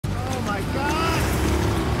God!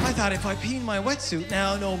 I thought if I pee in my wetsuit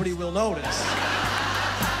now, nobody will notice.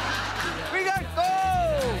 We got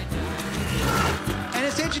gold! And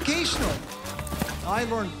it's educational. I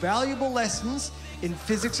learned valuable lessons in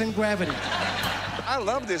physics and gravity. I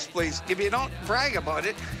love this place. If you don't brag about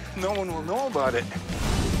it, no one will know about it.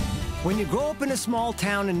 When you grow up in a small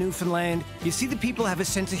town in Newfoundland, you see the people have a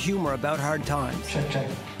sense of humor about hard times. Check.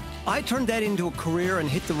 I turned that into a career and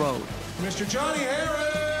hit the road. Mr. Jonny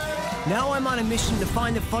Harris! Now I'm on a mission to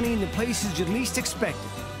find the funny in the places you'd least expect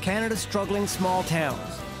it. Canada's struggling small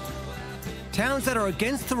towns. Towns that are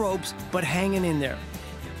against the ropes, but hanging in there.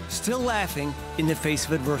 Still laughing in the face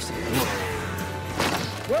of adversity.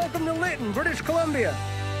 Welcome to Lytton, British Columbia.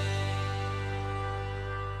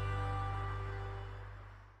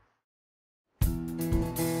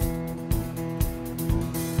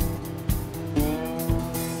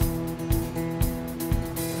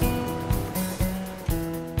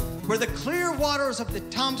 Where the clear waters of the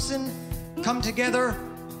Thompson come together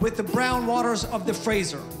with the brown waters of the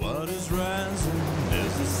Fraser. What is rising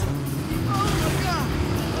is the sun.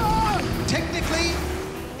 Technically,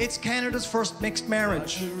 it's Canada's first mixed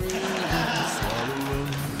marriage.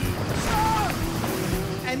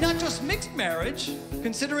 And not just mixed marriage,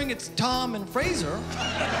 considering it's Tom and Fraser.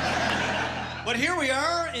 But here we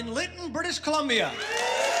are in Lytton, British Columbia.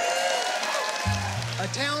 A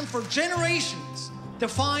town for generations,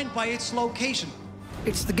 defined by its location.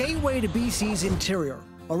 It's the gateway to BC's interior,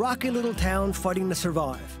 a rocky little town fighting to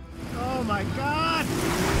survive. Oh, my God!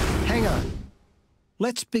 Hang on.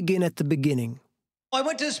 Let's begin at the beginning. I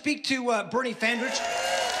went to speak to Bernie Fandrich.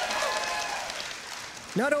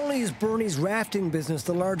 Not only is Bernie's rafting business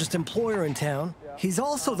the largest employer in town, he's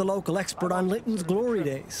also the local expert on Lytton's glory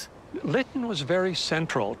days. Lytton was very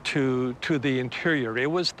central to the interior. It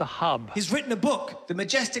was the hub. He's written a book, The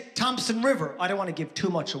Majestic Thompson River. I don't want to give too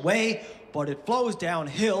much away, but it flows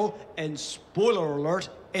downhill and, spoiler alert,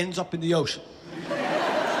 ends up in the ocean.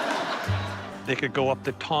 They could go up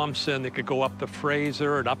the Thompson, they could go up the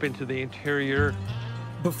Fraser and up into the interior.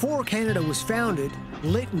 Before Canada was founded,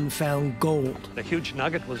 Lytton found gold. A huge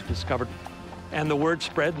nugget was discovered, and the word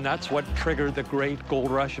spread, and that's what triggered the great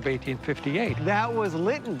gold rush of 1858. That was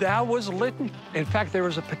Lytton. That was Lytton. In fact, there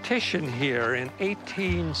was a petition here in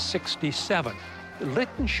 1867.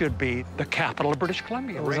 Lytton should be the capital of British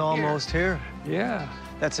Columbia. It was right almost here. Yeah.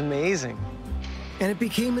 That's amazing. And it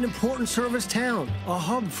became an important service town, a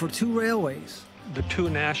hub for two railways. The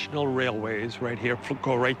two national railways right here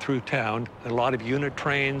go right through town. A lot of unit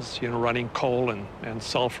trains, running coal and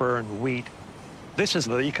sulfur and wheat. This is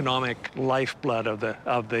the economic lifeblood of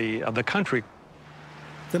the country.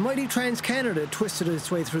 The mighty Trans-Canada twisted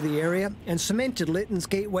its way through the area and cemented Lytton's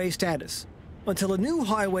gateway status, until a new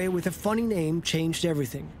highway with a funny name changed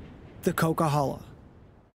everything, the Coquihalla.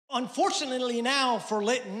 Unfortunately now for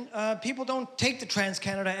Lytton, people don't take the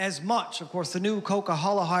Trans-Canada as much. Of course, the new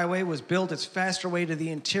Coquihalla Highway was built as faster way to the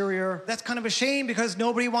interior. That's kind of a shame because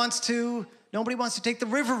nobody wants to take the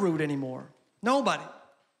river route anymore. Nobody.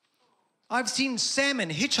 I've seen salmon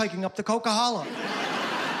hitchhiking up the Coquihalla.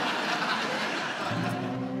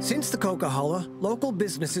 Since the Coquihalla, local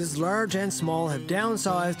businesses, large and small, have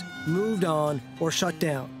downsized, moved on, or shut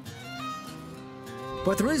down.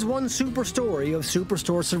 But there is one super story of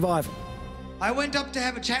superstore survival. I went up to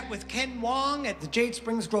have a chat with Ken Wong at the Jade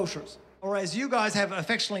Springs Grocers, or as you guys have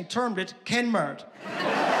affectionately termed it, Ken Mart.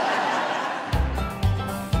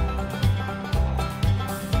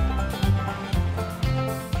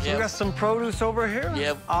 We got some produce over here?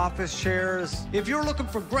 Yep. Office chairs. If you're looking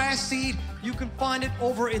for grass seed, you can find it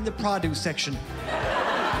over in the produce section.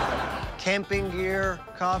 Camping gear,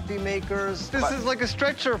 coffee makers. This is like a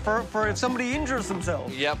stretcher for if somebody injures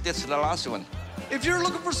themselves. Yep, this is the last one. If you're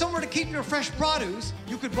looking for somewhere to keep your fresh produce,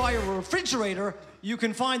 you could buy a refrigerator. You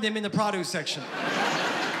can find them in the produce section.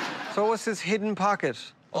 So what's this hidden pocket?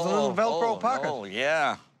 There's a little Velcro pocket. Oh,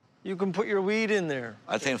 yeah. You can put your weed in there.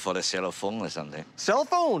 I think for the cell phone or something. Cell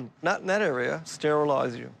phone, not in that area.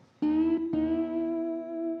 Sterilize you.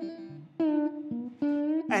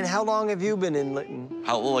 And how long have you been in Lytton?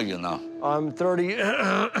 How old are you now? I'm 30.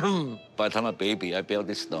 By the time I'm a baby, I built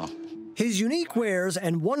this store. His unique wares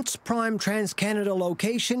and once prime Trans-Canada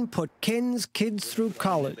location put Ken's kids through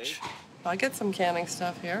college. I get some canning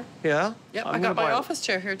stuff here. Yeah? Yep, I got my office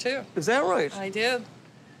chair here, too. Is that right? I did.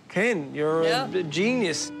 Ken, you're a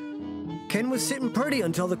genius. Ken was sitting pretty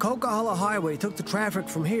until the Coquihalla Highway took the traffic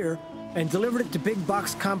from here and delivered it to big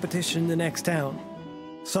box competition in the next town.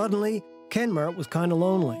 Suddenly, Ken Mart was kind of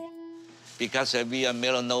lonely. Because we are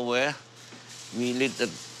middle of nowhere, we need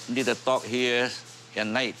to talk here at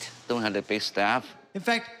night. Don't have the big staff. In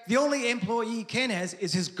fact, the only employee Ken has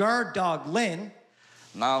is his guard dog, Lynn.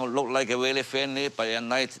 Now look like a really friendly, but at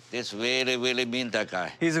night, it's really, really mean, that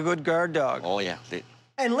guy. He's a good guard dog. Oh, yeah.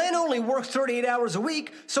 And Lynn only works 38 hours a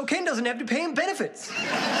week, so Ken doesn't have to pay him benefits.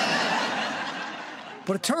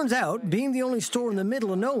 But it turns out, being the only store in the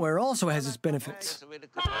middle of nowhere also has its benefits.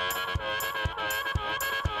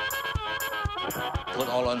 Put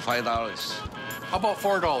all on $5. How about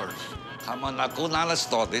 $4? Come on, now go down the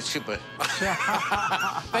store, it's cheaper.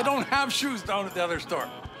 They don't have shoes down at the other store.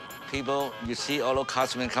 People, you see all the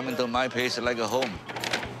customers coming to my place like a home.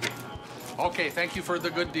 Okay, thank you for the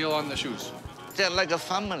good deal on the shoes. They're like a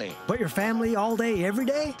family. But your family all day, every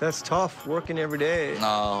day? That's tough, working every day.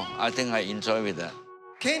 No, I think I enjoy with that.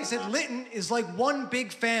 Ken said Lytton is like one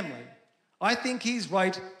big family. I think he's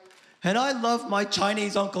right, and I love my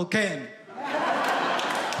Chinese Uncle Ken.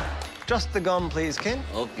 Just the gum, please, Ken.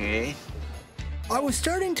 Okay. I was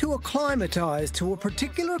starting to acclimatize to a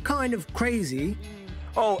particular kind of crazy.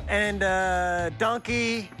 Oh, and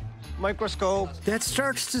donkey, microscope. That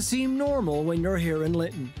starts to seem normal when you're here in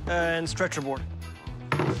Lytton. And stretcher board.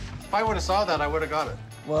 If I would have saw that, I would have got it.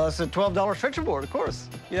 Well, it's a $12 stretcher board, of course.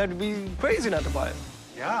 You'd have to be crazy not to buy it.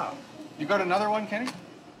 Yeah. You got another one, Kenny?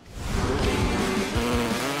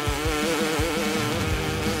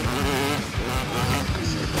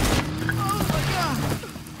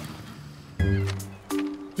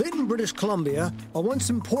 Lytton, British Columbia, a once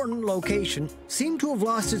important location, seemed to have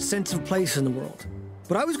lost its sense of place in the world.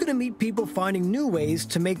 But I was going to meet people finding new ways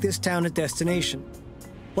to make this town a destination.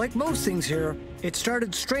 Like most things here, it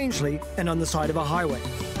started strangely and on the side of a highway.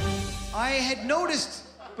 I had noticed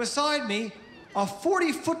beside me a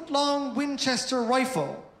 40-foot-long Winchester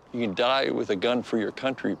rifle. You can die with a gun for your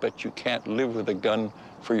country, but you can't live with a gun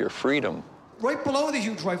for your freedom. Right below the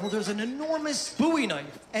huge rifle, there's an enormous Bowie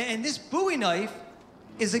knife. And this Bowie knife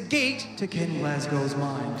is a gate to Ken Glasgow's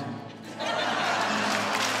mind.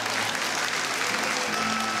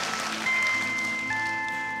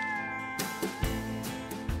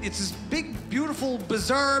 It's this big, beautiful,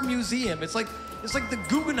 bizarre museum. It's like the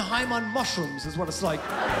Guggenheim on mushrooms is what it's like.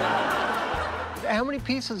 How many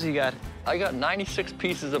pieces you got? I got 96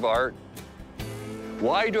 pieces of art.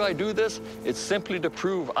 Why do I do this? It's simply to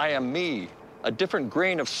prove I am me, a different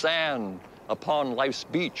grain of sand upon life's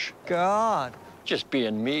beach. God. Just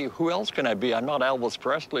being me. Who else can I be? I'm not Elvis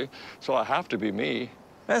Presley, so I have to be me.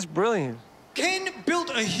 That's brilliant. Ken built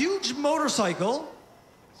a huge motorcycle.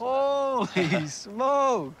 Holy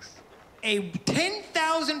smokes. A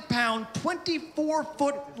 10,000-pound,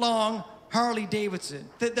 24-foot-long Harley Davidson.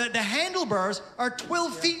 The handlebars are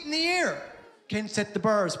 12 feet in the air. Ken set the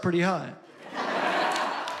bars pretty high.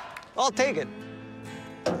 I'll take it.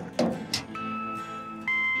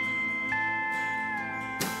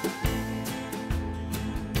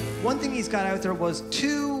 One thing he's got out there was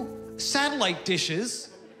 2 satellite dishes.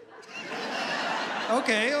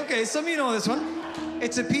 Okay, some of you know this one.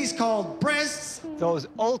 It's a piece called Breasts. Those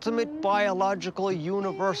ultimate biological,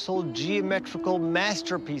 universal, geometrical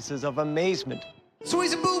masterpieces of amazement. So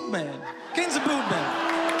he's a boob man. Ken's a boob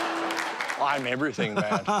man. I'm everything,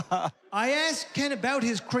 man. I asked Ken about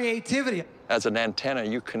his creativity. As an antenna,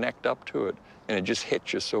 you connect up to it, and it just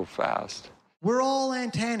hits you so fast. We're all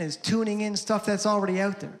antennas tuning in stuff that's already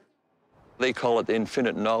out there. They call it the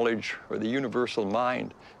infinite knowledge or the universal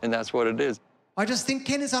mind, and that's what it is. I just think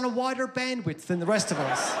Ken is on a wider bandwidth than the rest of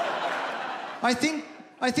us. I think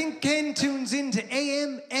Ken tunes into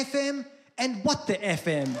AM, FM, and what the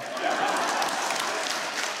FM.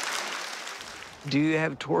 Do you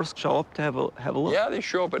have tourists show up to have a look? Yeah, they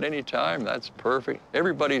show up at any time. That's perfect.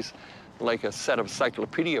 Everybody's like a set of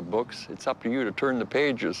encyclopedia books. It's up to you to turn the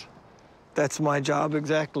pages. That's my job,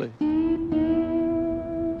 exactly.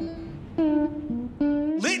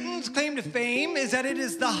 Lytton's claim to fame is that it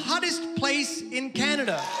is the hottest place in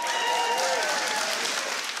Canada.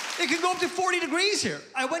 It can go up to 40 degrees here.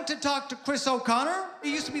 I went to talk to Chris O'Connor.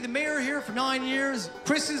 He used to be the mayor here for 9 years.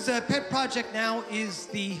 Chris's pet project now is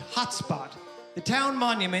the Hotspot. The town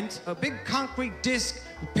monument, a big concrete disc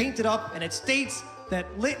painted up, and it states that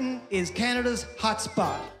Lytton is Canada's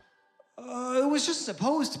hotspot. It was just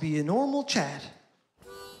supposed to be a normal chat.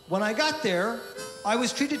 When I got there, I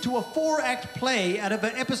was treated to a 4-act play out of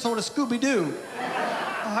an episode of Scooby-Doo.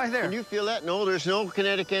 Hi there. Can you feel that? No, there's no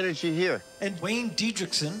kinetic energy here. And Wayne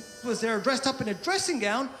Diedrichson was there dressed up in a dressing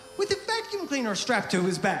gown with a vacuum cleaner strapped to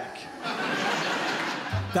his back.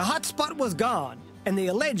 The hotspot was gone, and they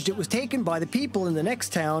alleged it was taken by the people in the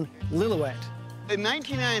next town, Lillooet. In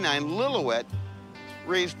 1999, Lillooet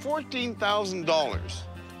raised $14,000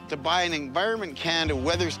 to buy an Environment Canada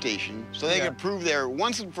weather station so they could prove they're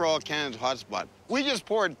once and for all Canada's hotspot. We just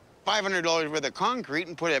poured $500 worth of concrete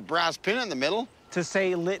and put a brass pin in the middle. To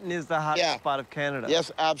say Lytton is the hot spot of Canada.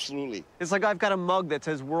 Yes, absolutely. It's like I've got a mug that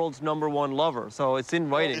says world's #1 lover, so it's in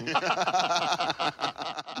writing.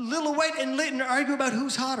 Lillooet and Lytton argue about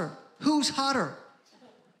who's hotter. Who's hotter?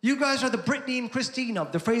 You guys are the Brittany and Christine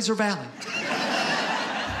of the Fraser Valley.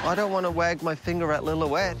 I don't want to wag my finger at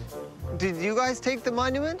Lillooet. Did you guys take the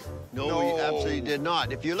monument? No, we absolutely did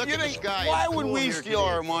not. If you look at the sky, Why it's would cool we here steal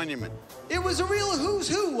today. our monument? It was a real who's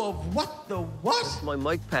who of what the what? My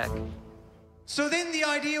mic pack. So then the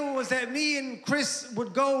idea was that me and Chris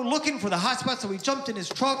would go looking for the hot spot, so we jumped in his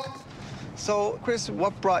truck. So, Chris,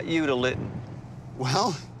 what brought you to Lytton?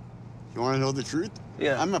 Well, you want to know the truth?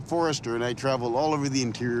 Yeah. I'm a forester, and I travel all over the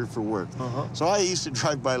interior for work. So I used to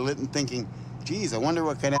drive by Lytton thinking, geez, I wonder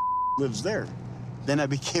what kind of lives there. Then I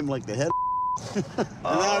became like the head and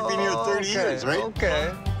now I've been here 30 years, right?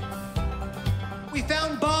 Okay. We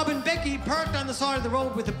found Bob and Becky parked on the side of the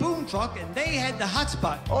road with a boom truck, and they had the hot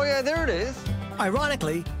spot. Oh, yeah, there it is.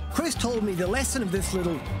 Ironically, Chris told me the lesson of this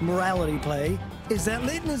little morality play is that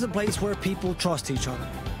Lytton is a place where people trust each other.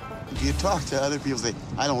 If you talk to other people, say,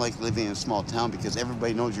 I don't like living in a small town because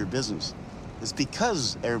everybody knows your business. It's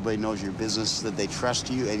because everybody knows your business that they trust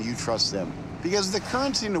you and you trust them. Because the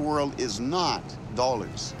currency in the world is not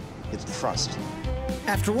dollars, it's trust.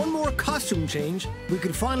 After one more costume change, we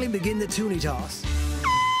could finally begin the toonie toss.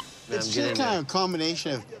 It's just kind of a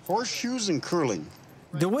combination of horseshoes and curling.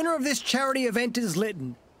 The winner of this charity event is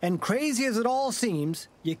Lytton, and crazy as it all seems,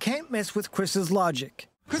 you can't mess with Chris's logic.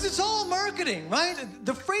 Because it's all marketing, right?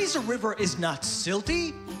 The Fraser River is not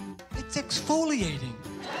silty, it's exfoliating.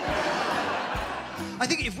 I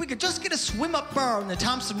think if we could just get a swim-up bar in the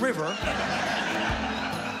Thompson River,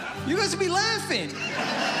 you guys would be laughing.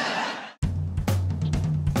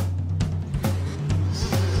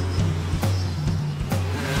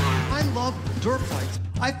 I love dirt bikes.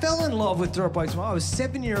 I fell in love with dirt bikes when I was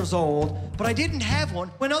 7 years old, but I didn't have one.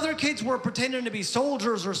 When other kids were pretending to be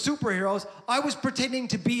soldiers or superheroes, I was pretending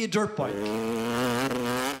to be a dirt bike.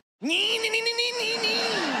 I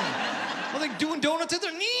was like doing donuts at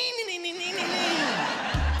their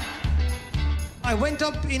I went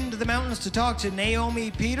up into the mountains to talk to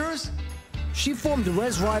Naomi Peters. She formed the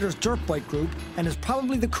Rez Riders dirt bike group and is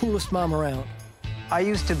probably the coolest mom around. I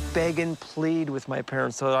used to beg and plead with my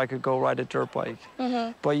parents so that I could go ride a dirt bike.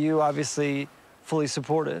 But you obviously fully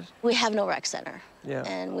support it. We have no rec center. Yeah.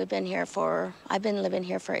 And I've been living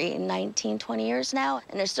here for 19, 20 years now,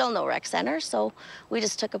 and there's still no rec center, so we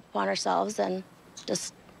just took it upon ourselves and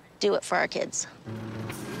just do it for our kids.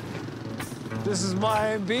 This is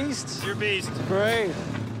my beast. Your beast. Great.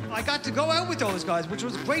 I got to go out with those guys, which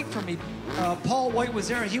was great for me. Paul White was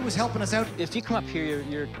there, and he was helping us out. If you come up here,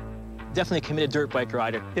 you're definitely a committed dirt bike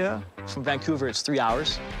rider. Yeah. From Vancouver, it's 3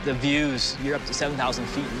 hours. The views, you're up to 7,000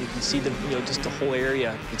 feet, and you can see just the whole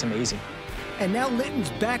area. It's amazing. And now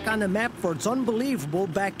Lytton's back on the map for its unbelievable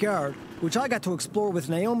backyard, which I got to explore with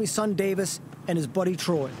Naomi's son Davis and his buddy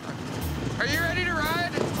Troy. Are you ready to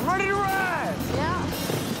ride? I'm ready to ride! Yeah.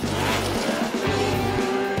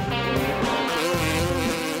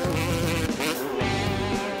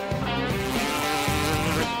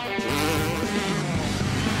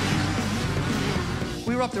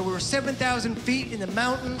 We were up there. We were 7,000 feet in the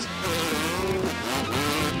mountains.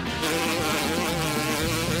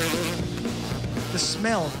 The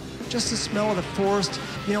smell, just the smell of the forest.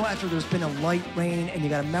 You know, after there's been a light rain and you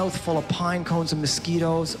got a mouthful of pine cones and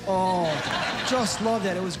mosquitoes. Oh, just love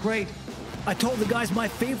that. It was great. I told the guys my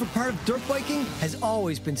favorite part of dirt biking has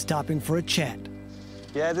always been stopping for a chat.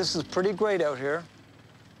 Yeah, this is pretty great out here.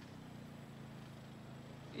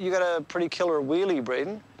 You got a pretty killer wheelie,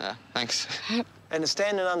 Braden. Yeah, thanks. And it's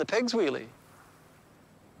standing on the peg's wheelie.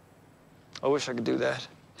 I wish I could do that.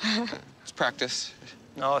 It's practice.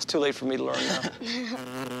 No, it's too late for me to learn now.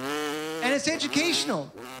 And it's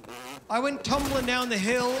educational. I went tumbling down the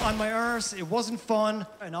hill on my arse. It wasn't fun.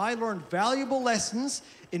 And I learned valuable lessons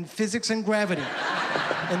in physics and gravity.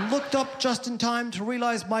 And looked up just in time to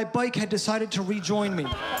realize my bike had decided to rejoin me.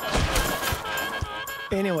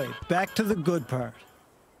 Anyway, back to the good part.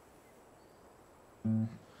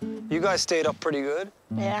 You guys stayed up pretty good.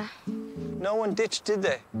 Yeah. No one ditched, did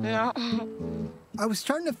they? No. I was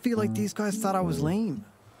starting to feel like these guys thought I was lame.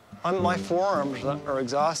 My forearms are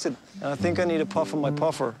exhausted, and I think I need a puff on my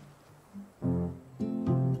puffer.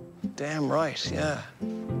 Damn right, yeah.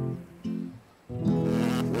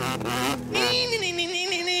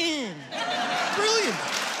 Brilliant.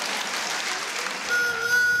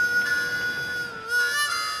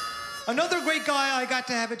 Another great guy I got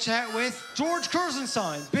to have a chat with, George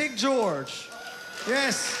Kurzenstein, Big George.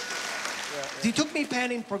 Yes. He took me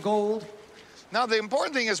panning for gold. Now, the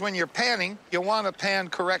important thing is when you're panning, you want to pan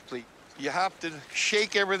correctly. You have to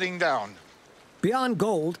shake everything down. Beyond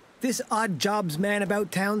gold, this odd jobs man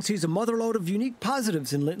about town sees a motherload of unique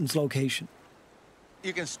positives in Lytton's location.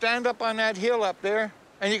 You can stand up on that hill up there,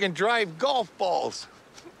 and you can drive golf balls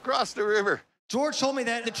across the river. George told me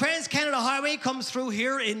that the Trans-Canada Highway comes through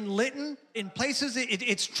here in Lytton. In places,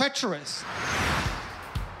 it's treacherous.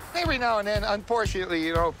 Every now and then, unfortunately,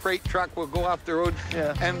 you know, a freight truck will go off the road,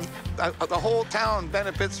 and the whole town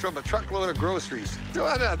benefits from a truckload of groceries.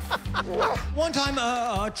 One time,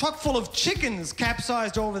 a truck full of chickens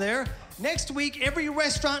capsized over there. Next week, every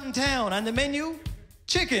restaurant in town on the menu,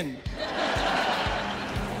 chicken.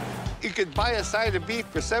 You could buy a side of beef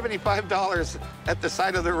for $75 at the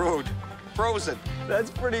side of the road, frozen.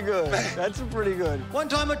 That's pretty good. That's pretty good. One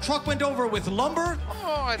time, a truck went over with lumber.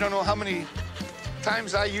 Oh, I don't know how many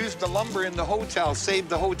times I used the lumber in the hotel, saved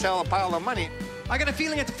the hotel a pile of money. I got a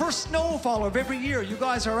feeling at the first snowfall of every year, you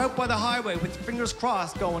guys are out by the highway with fingers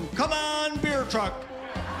crossed going, come on, beer truck,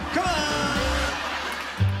 come on.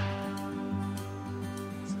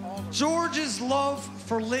 George's love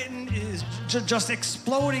for Lytton is just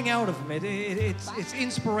exploding out of him. It's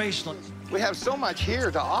inspirational. We have so much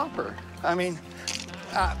here to offer. I mean,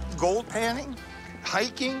 gold panning,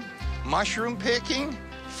 hiking, mushroom picking,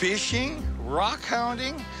 fishing, rock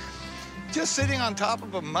hounding, just sitting on top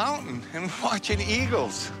of a mountain and watching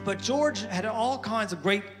eagles. But George had all kinds of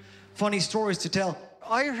great, funny stories to tell.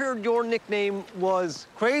 I heard your nickname was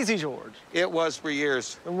Crazy George. It was for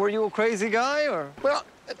years. And were you a crazy guy, or? Well,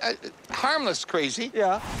 harmless crazy.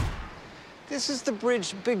 Yeah. This is the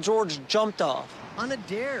bridge Big George jumped off on a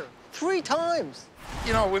dare 3 times.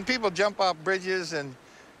 You know, when people jump off bridges and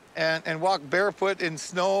walk barefoot in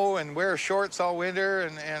snow and wear shorts all winter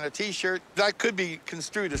and a T-shirt, that could be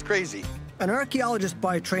construed as crazy. An archaeologist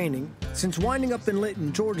by training, since winding up in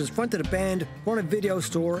Lytton, George has fronted a band, run a video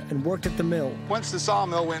store, and worked at the mill. Once the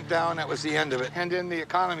sawmill went down, that was the end of it. And then the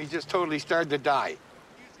economy just totally started to die.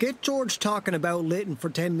 Get George talking about Lytton for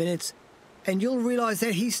 10 minutes, and you'll realize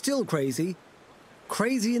that he's still crazy.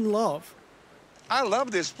 Crazy in love. I love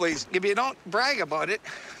this place. If you don't brag about it,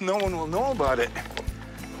 no one will know about it.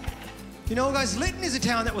 You know, guys, Lytton is a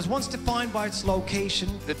town that was once defined by its location.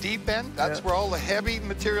 The deep end, that's where all the heavy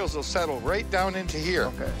materials will settle, right down into here.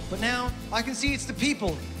 Okay. But now, I can see it's the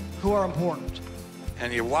people who are important.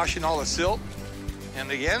 And you're washing all the silt, and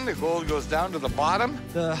again, the gold goes down to the bottom.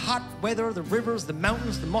 The hot weather, the rivers, the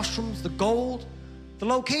mountains, the mushrooms, the gold. The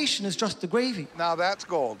location is just the gravy. Now that's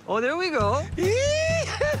gold. Oh, there we go. We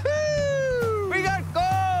got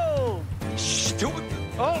gold! Stupid.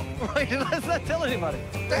 Oh, right, let's not tell anybody.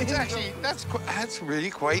 That's actually, that's really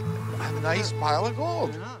quite a nice pile of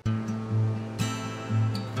gold. Yeah.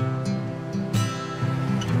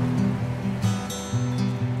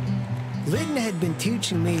 Lytton had been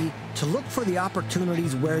teaching me to look for the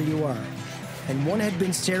opportunities where you are, and one had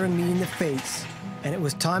been staring me in the face, and it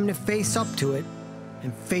was time to face up to it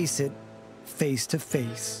and face it face to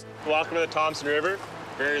face. Welcome to the Thompson River.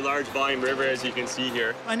 Very large volume river, as you can see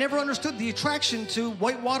here. I never understood the attraction to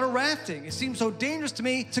whitewater rafting. It seemed so dangerous to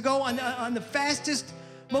me to go on the fastest,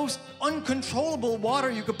 most uncontrollable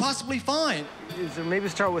water you could possibly find. Is there maybe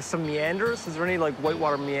start with some meanders? Is there any like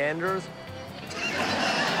whitewater meanders?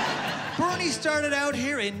 Bernie started out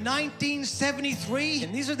here in 1973,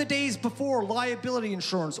 and these are the days before liability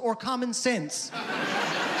insurance or common sense.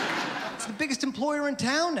 It's the biggest employer in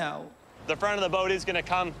town now. The front of the boat is gonna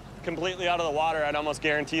come completely out of the water. I'd almost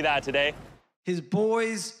guarantee that today. His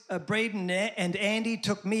boys, Braden and Andy,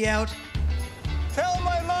 took me out. Tell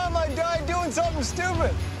my mom I died doing something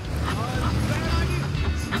stupid.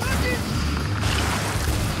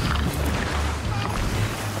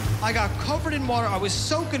 I got covered in water. I was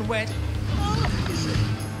soaking wet.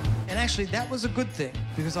 And actually, that was a good thing,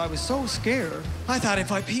 because I was so scared. I thought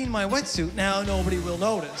if I pee in my wetsuit, now nobody will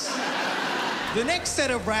notice. The next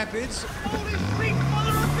set of rapids, holy sweet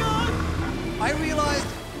mother of God! I realized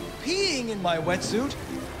peeing in my wetsuit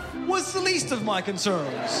was the least of my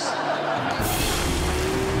concerns.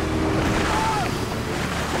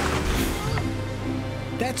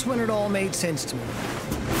 That's when it all made sense to me.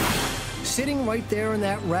 Sitting right there in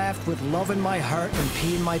that raft with love in my heart and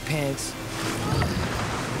pee in my pants,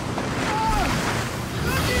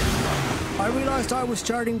 I realized I was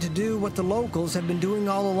starting to do what the locals had been doing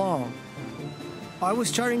all along. I was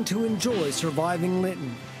starting to enjoy surviving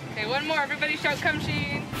Lytton. Okay, one more. Everybody shout, come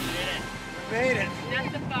Sheen. Made it.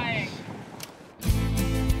 Justifying.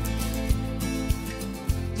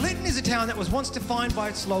 Lytton is a town that was once defined by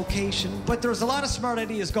its location, but there's a lot of smart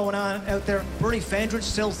ideas going on out there. Bernie Fandridge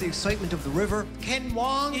sells the excitement of the river. Ken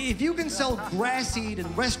Wong, if you can sell grass seed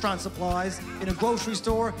and restaurant supplies in a grocery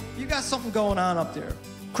store, you got something going on up there.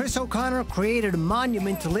 Chris O'Connor created a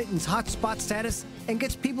monument to Lytton's hotspot status and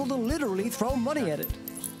gets people to literally throw money at it.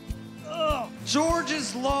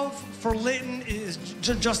 George's love for Lytton is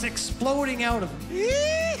just exploding out of him.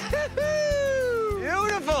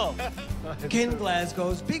 Beautiful! Ken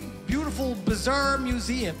Glasgow's big, beautiful, bizarre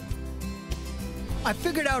museum. I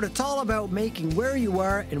figured out it's all about making where you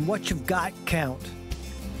are and what you've got count.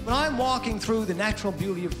 When I'm walking through the natural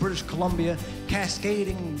beauty of British Columbia,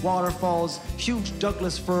 cascading waterfalls, huge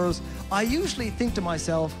Douglas firs, I usually think to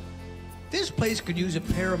myself, this place could use a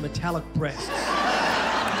pair of metallic breasts.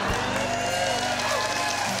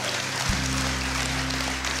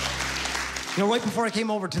 You know, right before I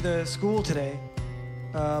came over to the school today,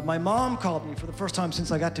 my mom called me for the first time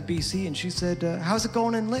since I got to BC, and she said, how's it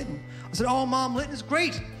going in Lytton? I said, oh, Mom, Lytton's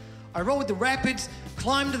great. I rode the rapids,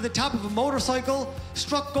 climbed to the top of a motorcycle,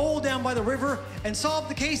 struck gold down by the river, and solved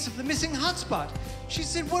the case of the missing hotspot. She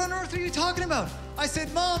said, what on earth are you talking about? I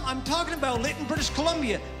said, Mom, I'm talking about Lytton, British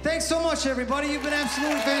Columbia. Thanks so much, everybody. You've been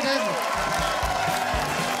absolutely fantastic.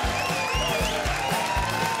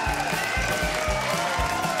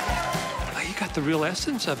 Got the real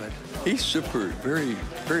essence of it. He's super, very,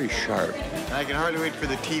 very sharp. I can hardly wait for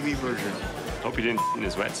the TV version. Hope he didn't in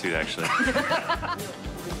his wetsuit, actually.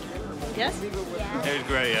 Yes? Yeah. It was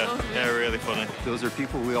great, yeah. Yeah, really funny. Those are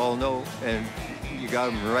people we all know, and you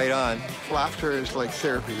got them right on. Laughter is like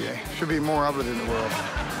therapy, eh? Should be more of it in the world.